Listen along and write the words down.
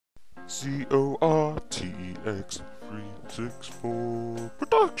Cortex 364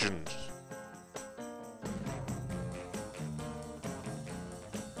 Productions.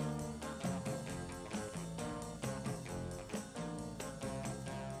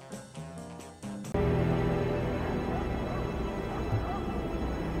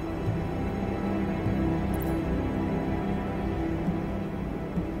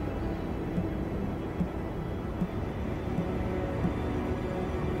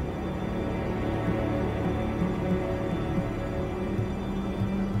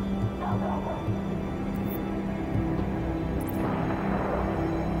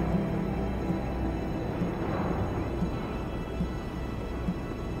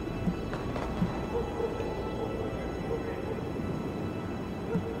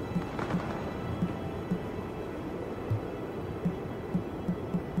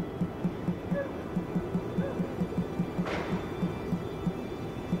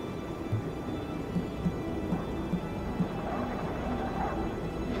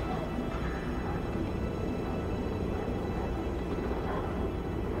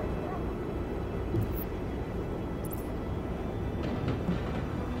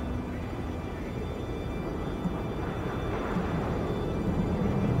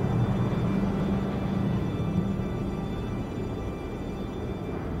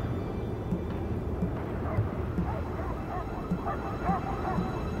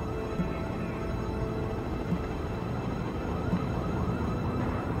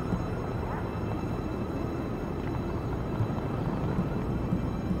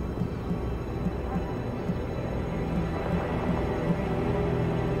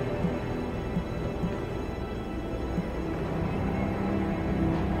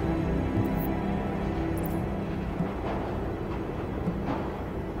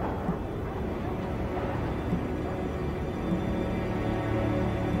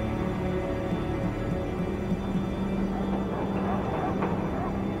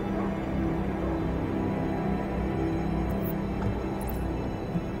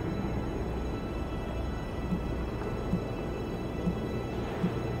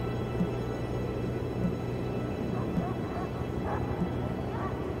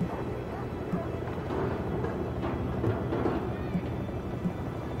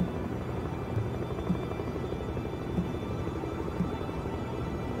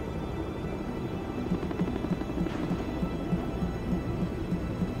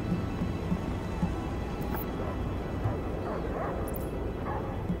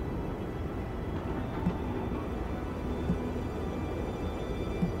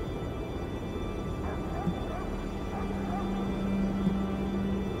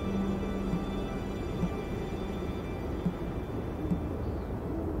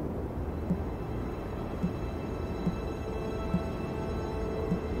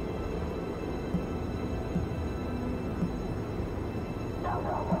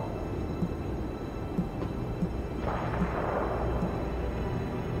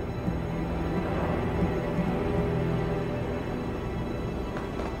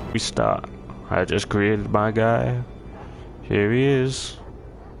 Restart. I just created my guy. Here he is.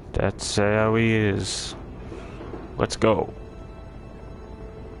 That's how he is. Let's go.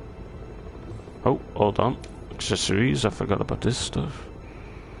 Oh, hold on. Accessories. I forgot about this stuff.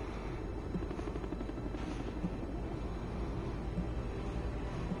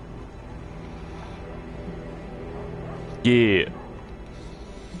 Yeah.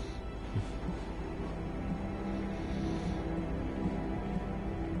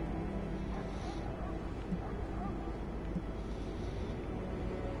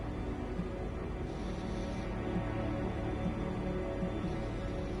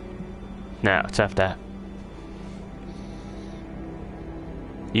 Now, let's have that.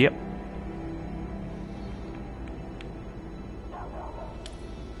 Yep.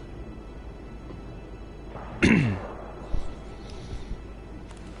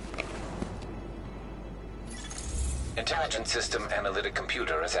 Intelligence System Analytic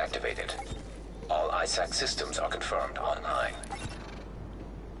Computer is activated. All ISAC systems are confirmed online.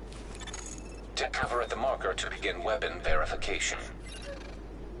 Take cover at the marker to begin weapon verification.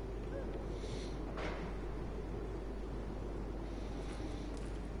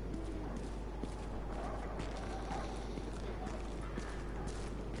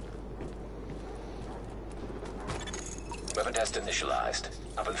 Weapon test initialized.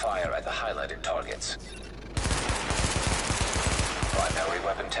 Open fire at the highlighted targets. Primary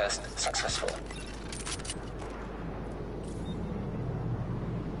weapon test successful.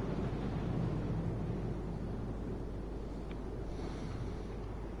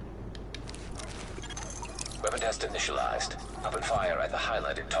 Weapon test initialized. Open fire at the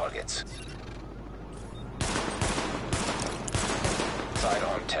highlighted targets.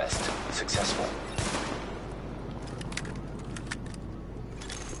 Sidearm test successful.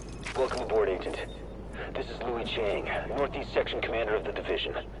 Welcome aboard, Agent. This is Louis Chang, Northeast Section Commander of the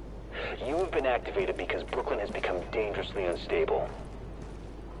Division. You have been activated because Brooklyn has become dangerously unstable.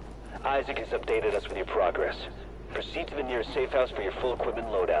 Isaac has updated us with your progress. Proceed to the nearest safe house for your full equipment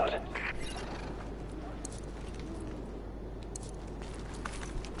loadout.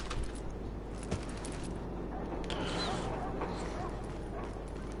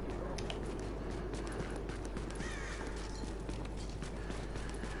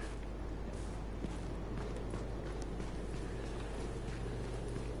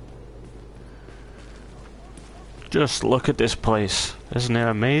 Just look at this place. Isn't it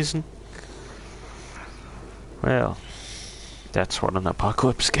amazing? Well, that's what an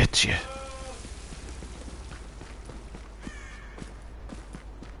apocalypse gets you.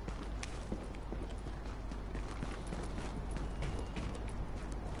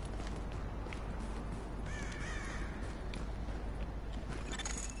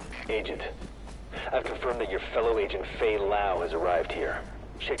 Agent, I've confirmed that your fellow agent Faye Lau has arrived here.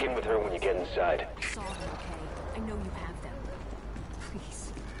 Check in with her when you get inside. Saw them, okay? I know you have them.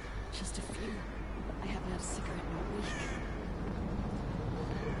 Please, just a few. I haven't had a cigarette in a week.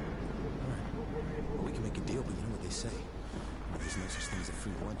 Alright. Well, we can make a deal, but you know what they say. There's no such thing as a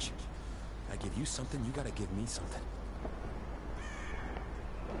free lunch. I give you something, you gotta give me something.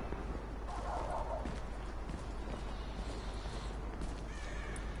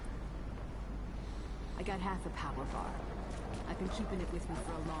 I got half a power bar. I've been keeping it with me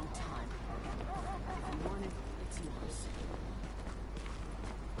for a long time. If you want it, it's yours.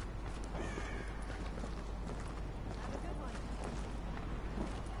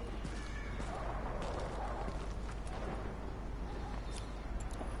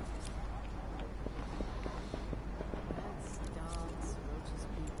 Pets, dogs, roaches,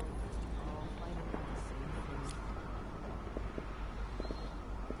 people, all fighting for the same thing.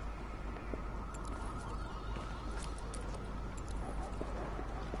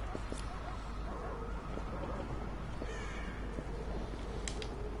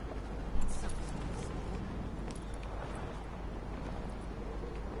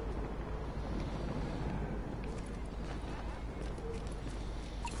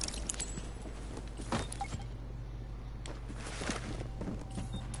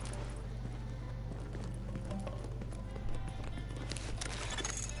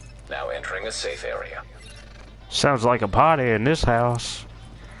 Now entering a safe area. Sounds like a party in this house.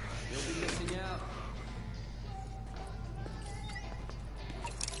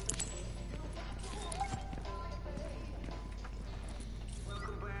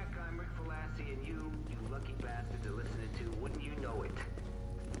 Welcome back. I'm Rick Falassi, and you lucky bastards are listening to Wouldn't You Know It.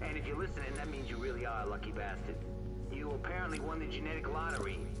 And if you're listening, that means you really are a lucky bastard. You apparently won the genetic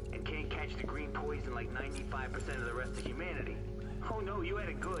lottery and can't catch the green poison like 95% of the rest of humanity. Oh no, you had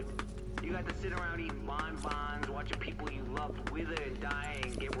it good. You got to sit around eating bonbons, watching people you loved wither and die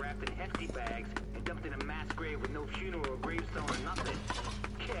and get wrapped in hefty bags and dumped in a mass grave with no funeral or gravestone or nothing.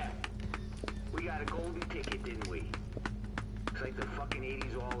 Yeah, we got a golden ticket, didn't we? It's like the fucking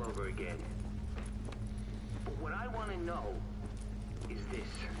 80s all over again. But what I want to know is this.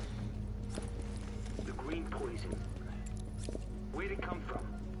 The green poison. Where'd it come from?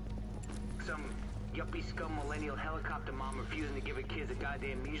 Some yuppie scum millennial helicopter mom refusing to give her kids a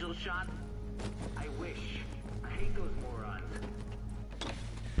goddamn measles shot? I wish. I hate those morons.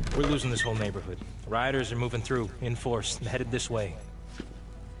 We're losing this whole neighborhood. Rioters are moving through, in force, headed this way.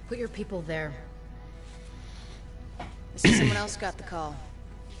 Put your people there. I see someone else got the call.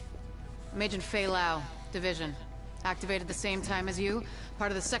 I'm Agent Faye Lau, Division. Activated the same time as you,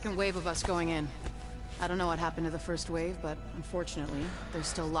 part of the second wave of us going in. I don't know what happened to the first wave, but unfortunately, there's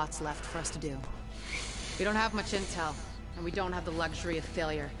still lots left for us to do. We don't have much intel, and we don't have the luxury of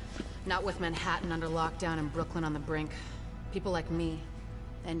failure. Not with Manhattan under lockdown and Brooklyn on the brink. People like me,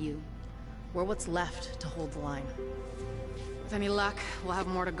 and you, we're what's left to hold the line. With any luck, we'll have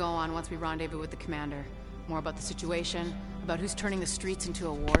more to go on once we rendezvous with the commander. More about the situation, about who's turning the streets into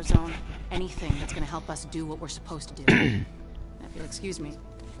a war zone. Anything that's gonna help us do what we're supposed to do. If you'll excuse me,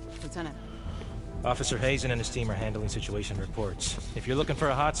 Lieutenant. Officer Hazen and his team are handling situation reports. If you're looking for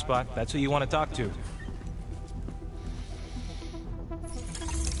a hotspot, that's who you want to talk to.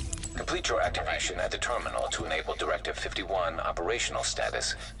 Complete your activation at the terminal to enable Directive 51 operational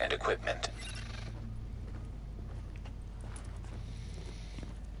status and equipment.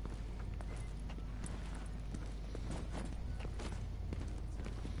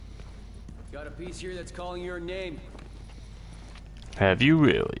 Got a piece here that's calling your name. Have you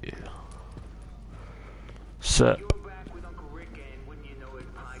really? So, You're back with Uncle Rick and Wouldn't You Know It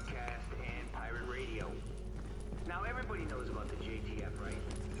podcast and pirate radio. Now everybody knows about the JTF,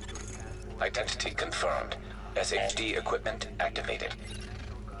 right? Identity confirmed. SHD equipment activated.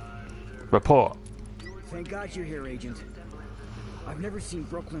 report. Thank God you're here, Agent. I've never seen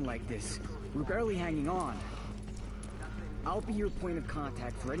Brooklyn like this. We're barely hanging on. I'll be your point of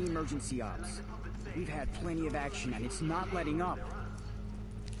contact for any emergency ops. We've had plenty of action and it's not letting up.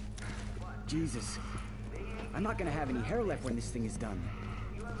 Jesus. I'm not gonna have any hair left when this thing is done.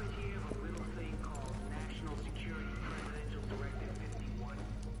 You ever hear of a little thing called National Security Presidential Directive 51?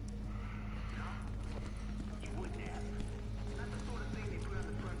 No? You wouldn't have. Not the sort of thing they put on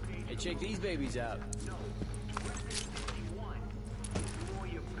the front page. Hey, check these babies out. No. Directive 51 is more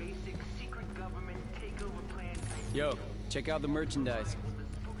your basic secret government takeover plan type. Yo, check out the merchandise. What the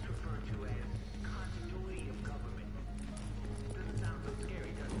spooks refer to as continuity of government. Doesn't sound so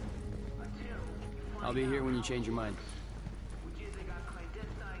scary, does it? Until you find I'll be here when you change your mind. which is they got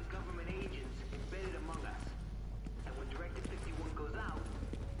clandestine government agents embedded among us. And when Directive 51 goes out,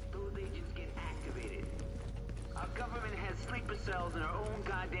 those agents get activated. Our government has sleeper cells in our own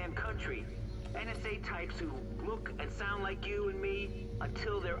goddamn country. NSA types who look and sound like you and me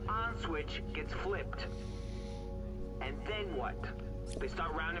until their on switch gets flipped. And then what? They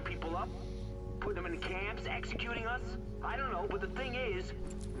start rounding people up? Putting them in camps? Executing us? I don't know, but the thing is,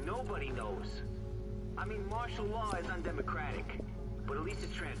 nobody knows. I mean, martial law is undemocratic, but at least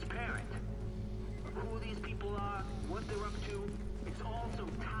it's transparent. Who these people are, what they're up to, it's all so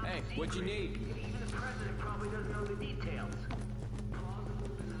top Hey, secret. what'd you need? Even the president probably doesn't know the details. Plausible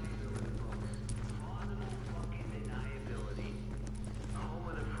deniability, folks. Plausible fucking deniability. Home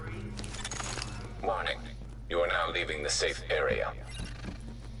of the free. Warning. You are now leaving the safe area.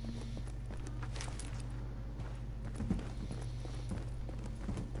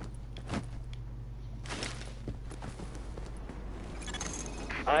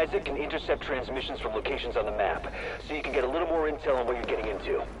 Isaac can intercept transmissions from locations on the map, so you can get a little more intel on what you're getting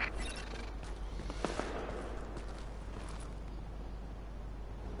into.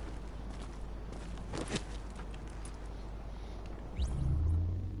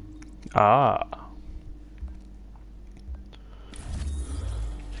 Ah.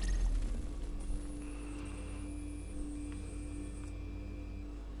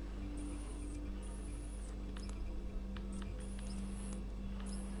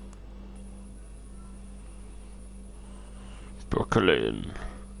 Brooklyn.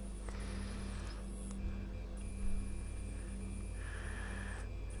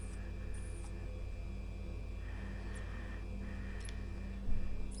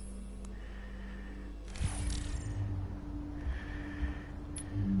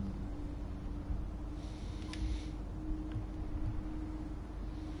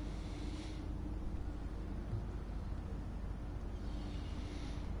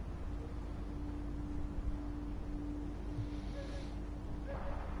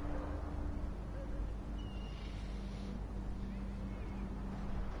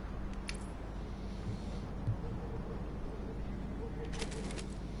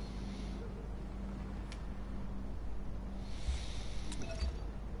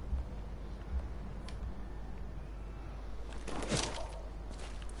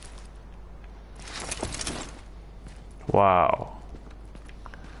 Wow.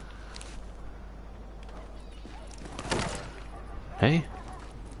 Hey?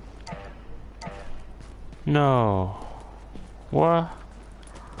 No. What?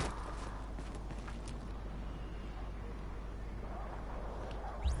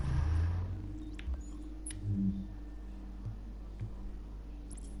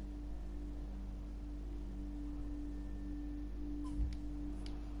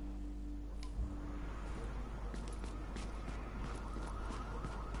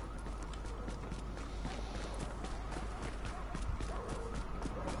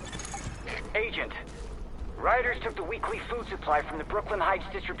 Agent, riders took the weekly food supply from the Brooklyn Heights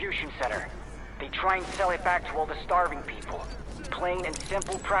distribution center. They try and sell it back to all the starving people. Plain and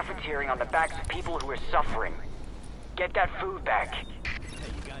simple profiteering on the backs of people who are suffering. Get that food back. Hey,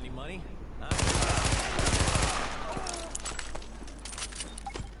 you got any money?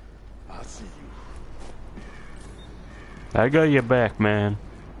 I see you. I got your back, man.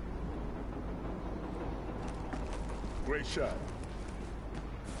 Great shot.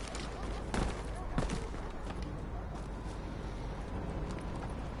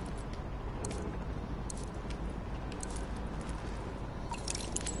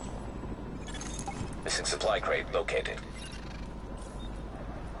 Missing supply crate located.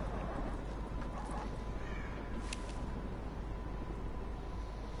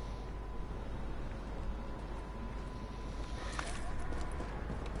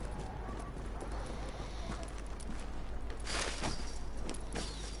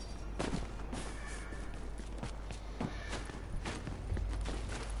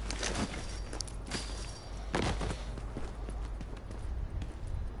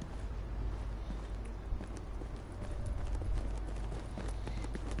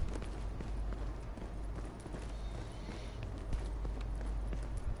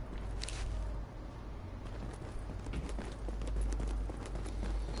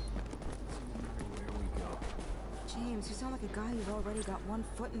 names, you sound like a guy who's already got one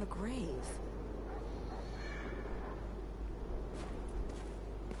foot in the grave.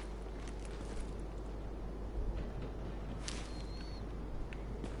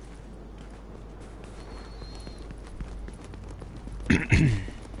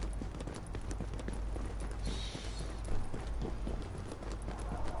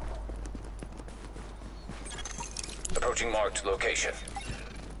 Approaching marked location.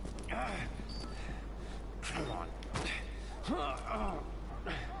 Come on.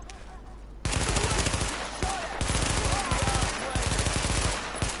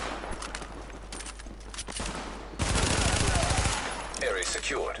 Area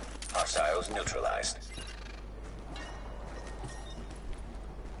secured. Hostiles neutralized.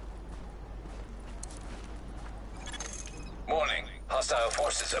 Warning. Hostile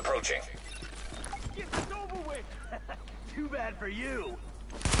forces approaching. Get this over with! Too bad for you.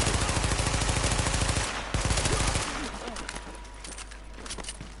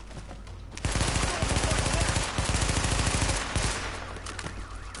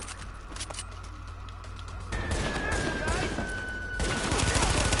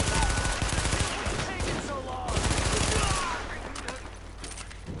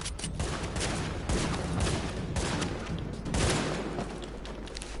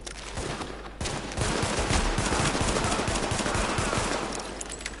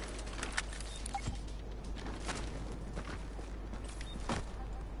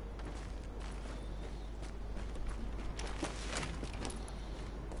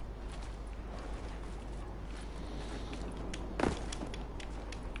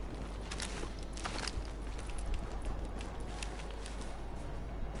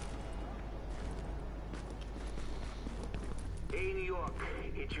 Hey, New York,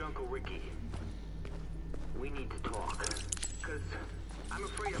 it's your Uncle Ricky. We need to talk. Cause I'm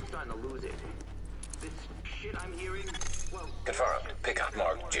afraid I'm starting to lose it. This shit I'm hearing, well... Confirmed. Pickup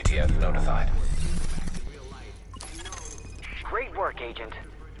marked. GTF notified. Great work, Agent.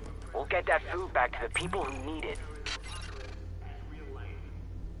 We'll get that food back to the people who need it.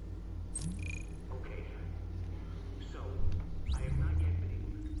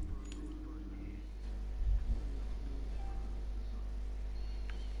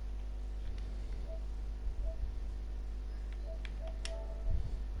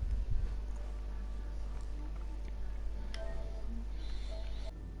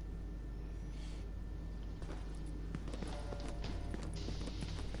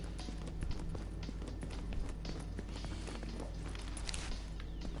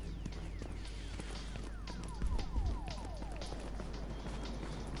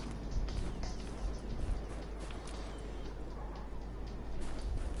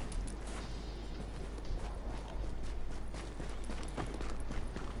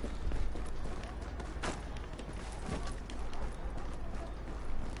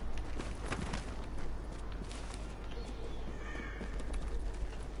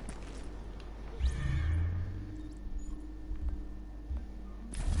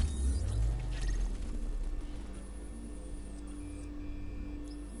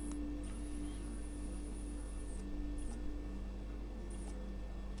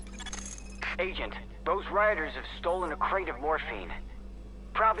 Agent, those rioters have stolen a crate of morphine.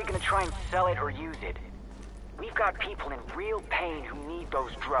 Probably gonna try and sell it or use it. We've got people in real pain who need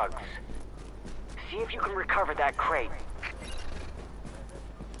those drugs. See if you can recover that crate.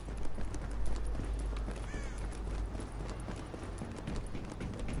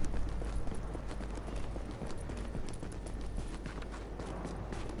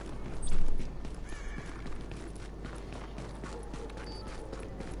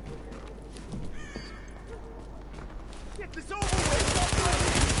 Get this over with!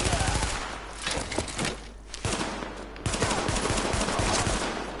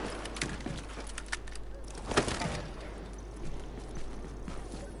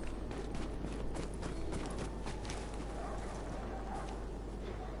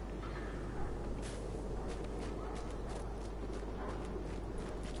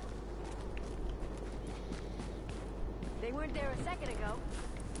 They weren't there a second ago.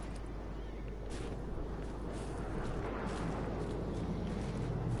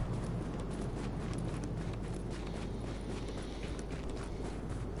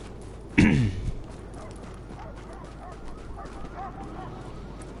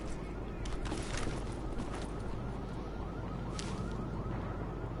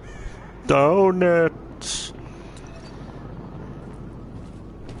 Donuts.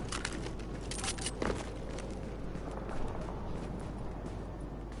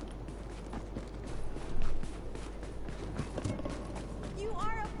 You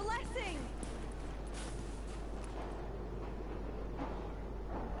are a blessing.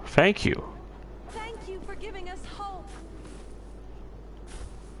 Thank you. Thank you for giving us hope.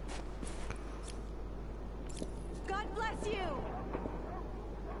 God bless you.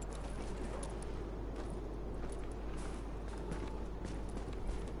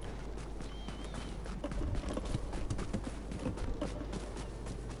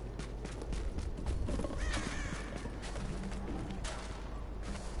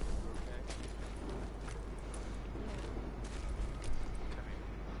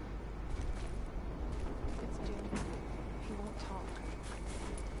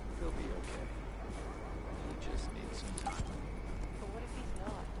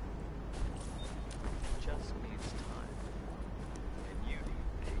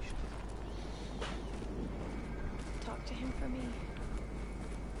 To him for me.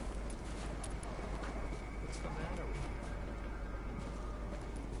 What's the matter with you?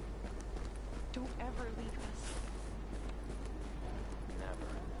 Don't ever leave us. Never.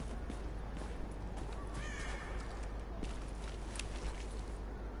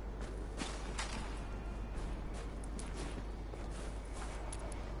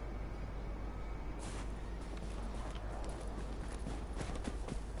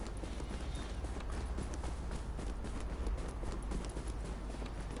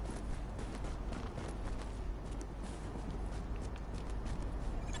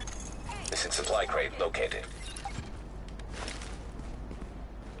 Missing supply crate located.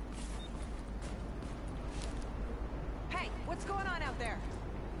 Hey, what's going on out there?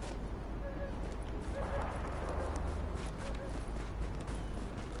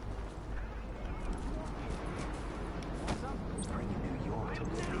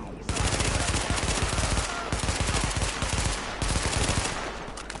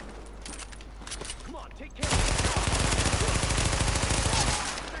 Come on, take care of it.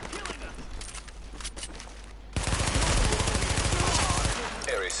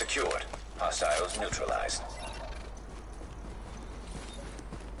 Area secured. Hostiles neutralized.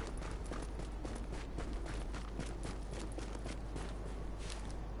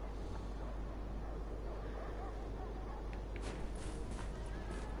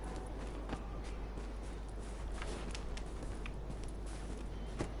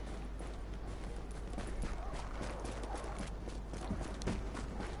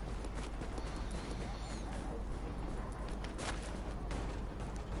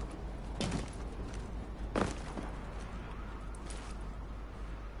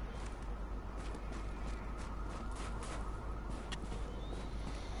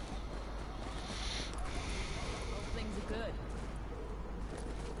 Good.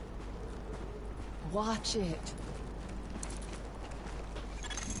 Watch it.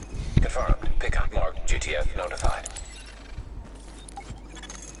 Confirmed. Pickup marked. GTF notified.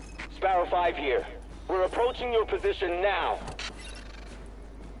 Sparrow 5 here. We're approaching your position now.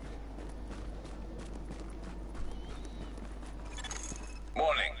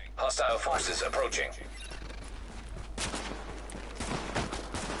 Warning. Hostile forces approaching.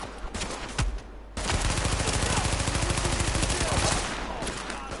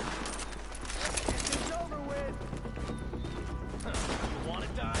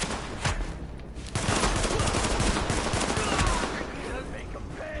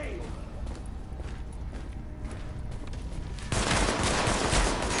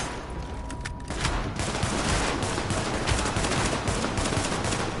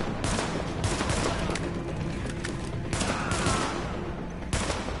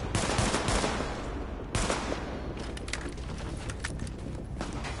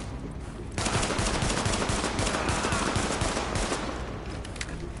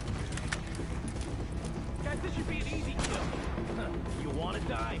 This should be an easy kill. You want to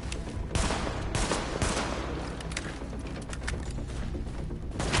die?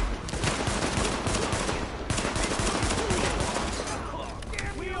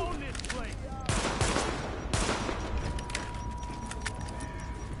 We own this place.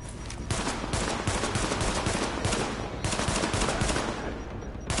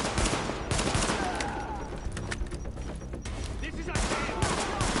 This is our chance.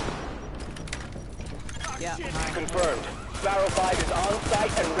 Yeah. Confirmed. Sparrow 5 is on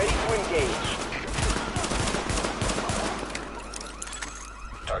site and ready to engage.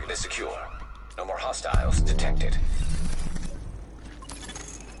 Target is secure. No more hostiles detected.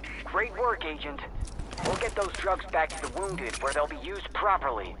 Great work, Agent. We'll get those drugs back to the wounded where they'll be used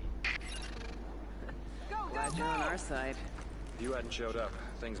properly. Glad you're on our side. If you hadn't showed up,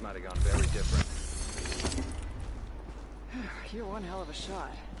 things might have gone very different. You're one hell of a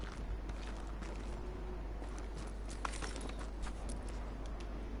shot.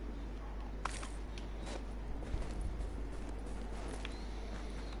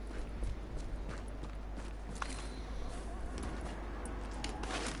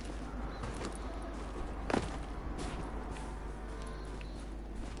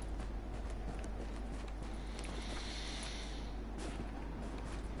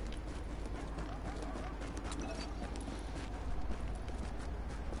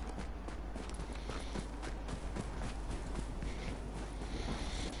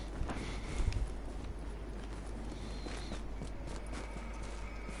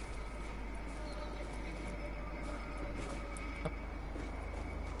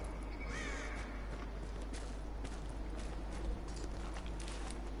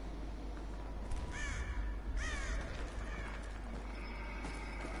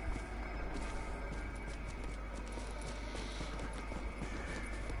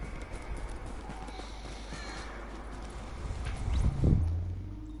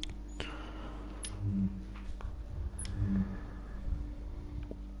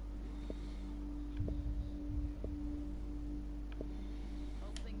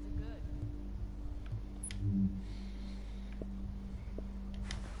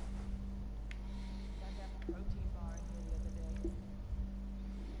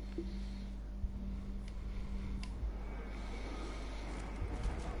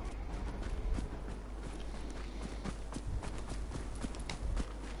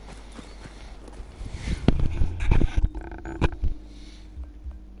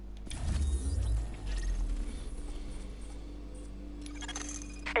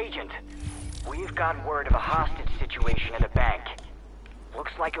 Agent, we've got word of a hostage situation at a bank.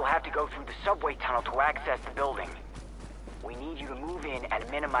 Looks like you'll have to go through the subway tunnel to access the building. We need you to move in and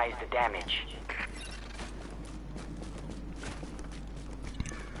minimize the damage.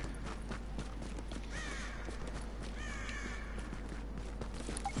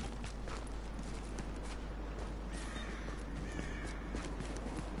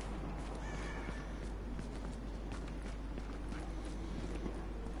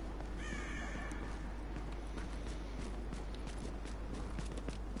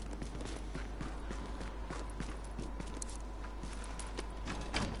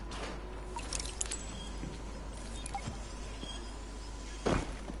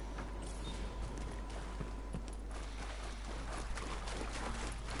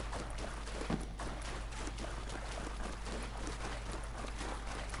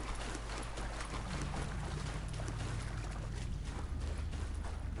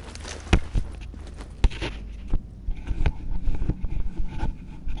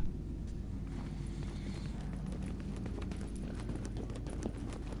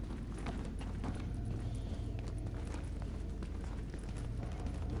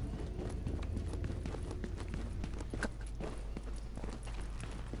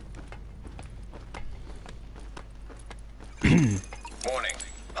 Warning.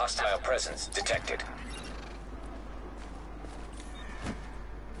 Hostile presence detected.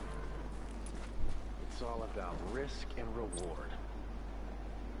 It's all about risk and reward.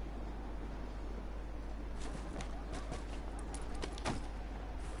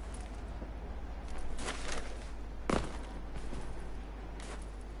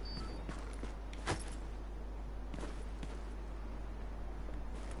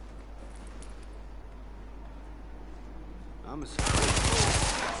 I'm a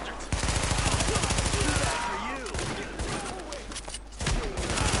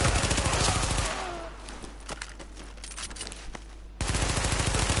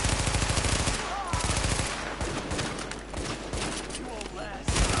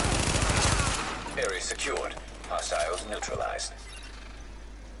Area secured. Hostiles neutralized.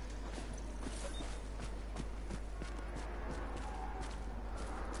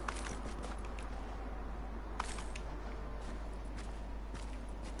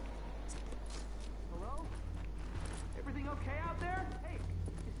 Hello? Everything okay out there? Hey,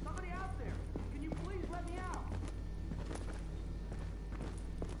 is somebody out there? Can you please let me out?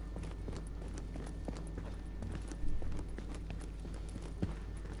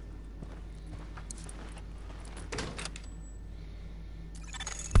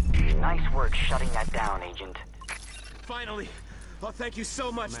 Nice work shutting that down, Agent. Finally! Oh, thank you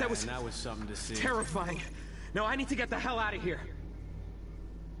so much. Man, that was something to see. terrifying. No, I need to get the hell out of here.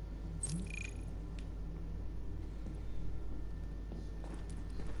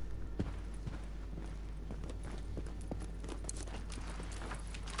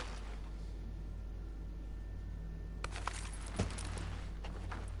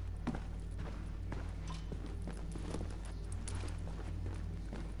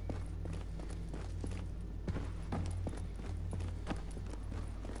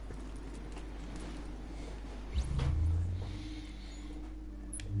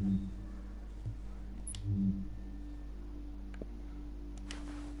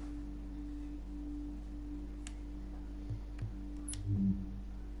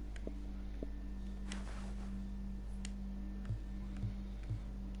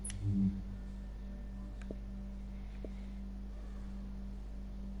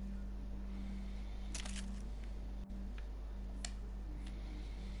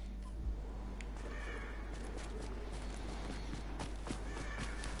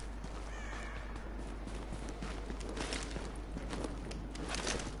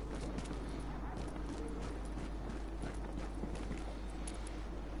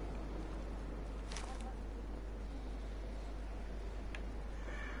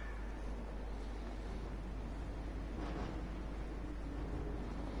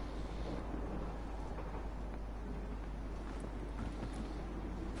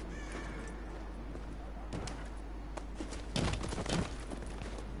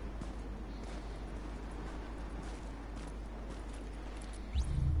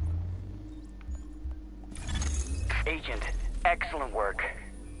 Agent, excellent work.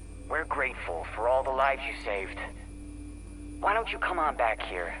 We're grateful for all the lives you saved. Why don't you come on back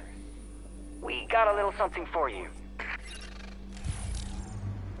here? We got a little something for you.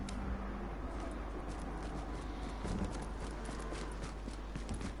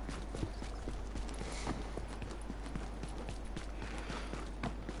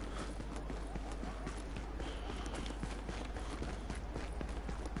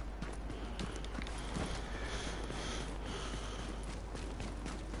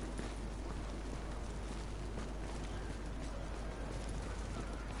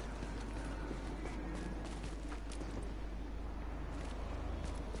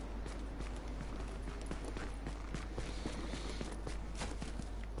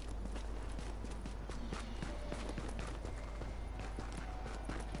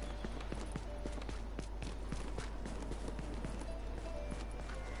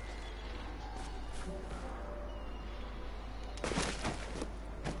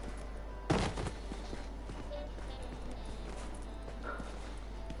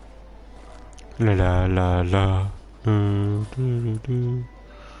 La la la la. Do, do, do, do.